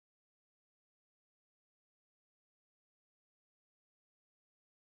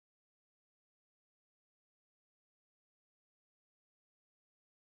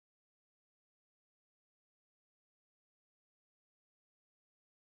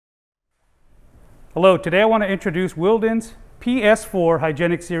Hello, today I want to introduce Wilden's PS4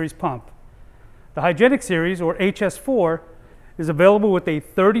 Hygienic Series pump. The Hygienic Series, or HS4, is available with a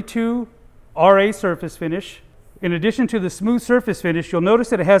 32 RA surface finish. In addition to the smooth surface finish, you'll notice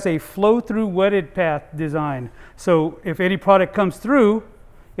that it has a flow-through wetted path design. So if any product comes through,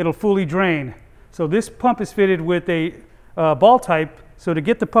 it'll fully drain. So this pump is fitted with a ball type. So to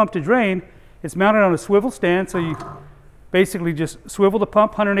get the pump to drain, it's mounted on a swivel stand. So you basically just swivel the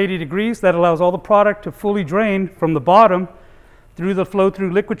pump 180 degrees. That allows all the product to fully drain from the bottom through the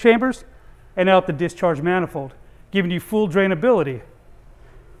flow-through liquid chambers and out the discharge manifold, giving you full drainability.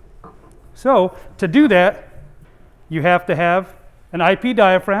 So to do that, you have to have an IP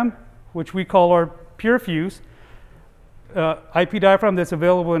diaphragm, which we call our Pure Fuse. IP diaphragm that's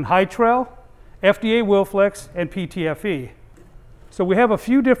available in high trail, FDA Wilflex, and PTFE. So we have a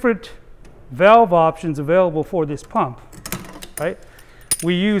few different valve options available for this pump, right?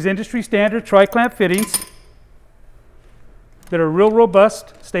 We use industry standard tri-clamp fittings that are real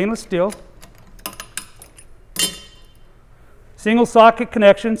robust stainless steel. Single socket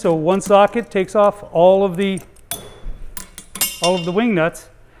connection, so one socket takes off all of the wing nuts,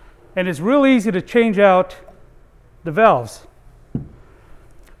 and it's real easy to change out the valves.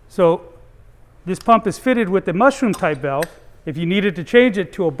 So this pump is fitted with the mushroom type valve. If you needed to change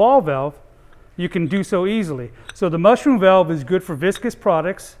it to a ball valve, you can do so easily. So the mushroom valve is good for viscous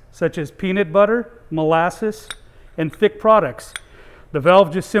products such as peanut butter, molasses, and thick products. The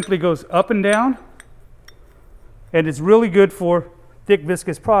valve just simply goes up and down, and it's really good for thick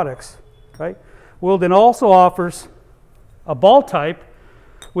viscous products, right? Wilden also offers a ball type,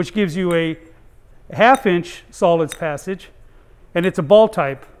 which gives you a half-inch solids passage, and it's a ball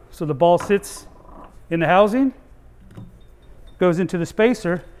type. So the ball sits in the housing, goes into the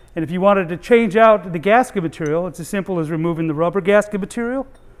spacer, and if you wanted to change out the gasket material, it's as simple as removing the rubber gasket material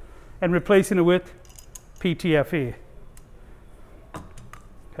and replacing it with PTFE.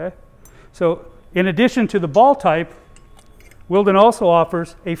 Okay? So in addition to the ball type, Wilden also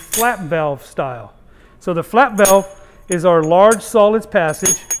offers a flap valve style. So the flap valve is our large solids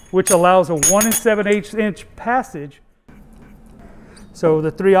passage, which allows a 1 7/8 inch passage. So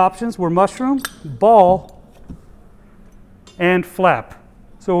the three options were mushroom, ball, and flap.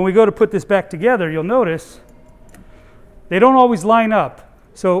 So when we go to put this back together, you'll notice they don't always line up.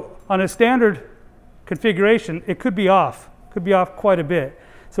 So on a standard configuration, it could be off quite a bit.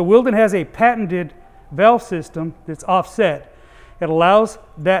 So Wilden has a patented valve system that's offset. It allows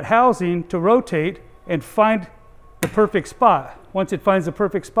that housing to rotate and find the perfect spot. Once it finds the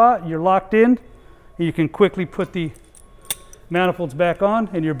perfect spot, you're locked in, and you can quickly put the manifolds back on,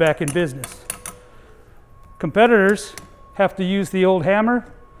 and you're back in business. Competitors have to use the old hammer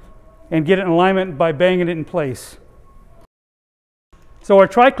and get it in alignment by banging it in place. So our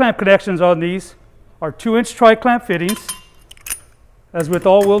tri-clamp connections on these are 2-inch tri-clamp fittings. As with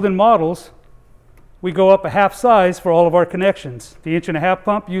all Wilden models, we go up a half size for all of our connections. The 1.5-inch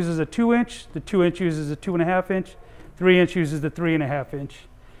pump uses a 2-inch, the 2-inch uses a 2.5-inch, 3-inch uses the 3.5-inch.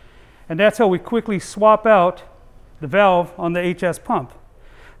 And that's how we quickly swap out the valve on the HS pump.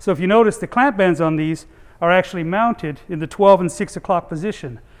 So if you notice, the clamp bands on these are actually mounted in the 12 and 6 o'clock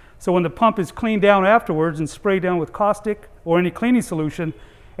position. So when the pump is cleaned down afterwards and sprayed down with caustic or any cleaning solution,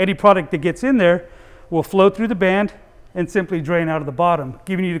 any product that gets in there will flow through the band and simply drain out of the bottom,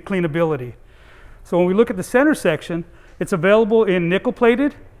 giving you the cleanability. So when we look at the center section, it's available in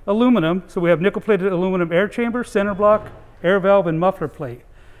nickel-plated aluminum. So we have nickel-plated aluminum air chamber, center block, air valve, and muffler plate.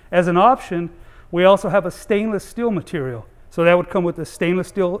 As an option, we also have a stainless steel material. So that would come with a stainless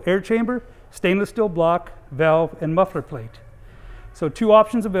steel air chamber, stainless steel block, valve, and muffler plate. So two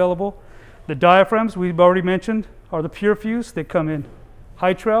options available. The diaphragms we've already mentioned are the Pure Fuse. They come in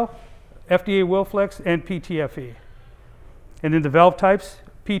high trail, FDA Wilflex, and PTFE. And then the valve types,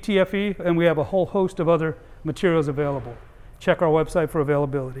 PTFE, and we have a whole host of other materials available. Check our website for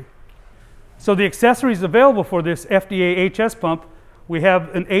availability. So the accessories available for this FDA HS pump, we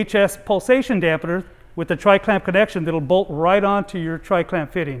have an HS pulsation dampener with a tri-clamp connection that'll bolt right onto your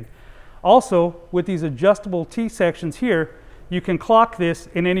tri-clamp fitting. Also, with these adjustable T-sections here, you can clock this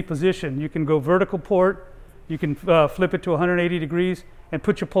in any position. You can go vertical port, you can flip it to 180 degrees, and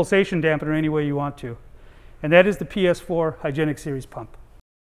put your pulsation dampener any way you want to. And that is the PS4 Hygienic Series pump.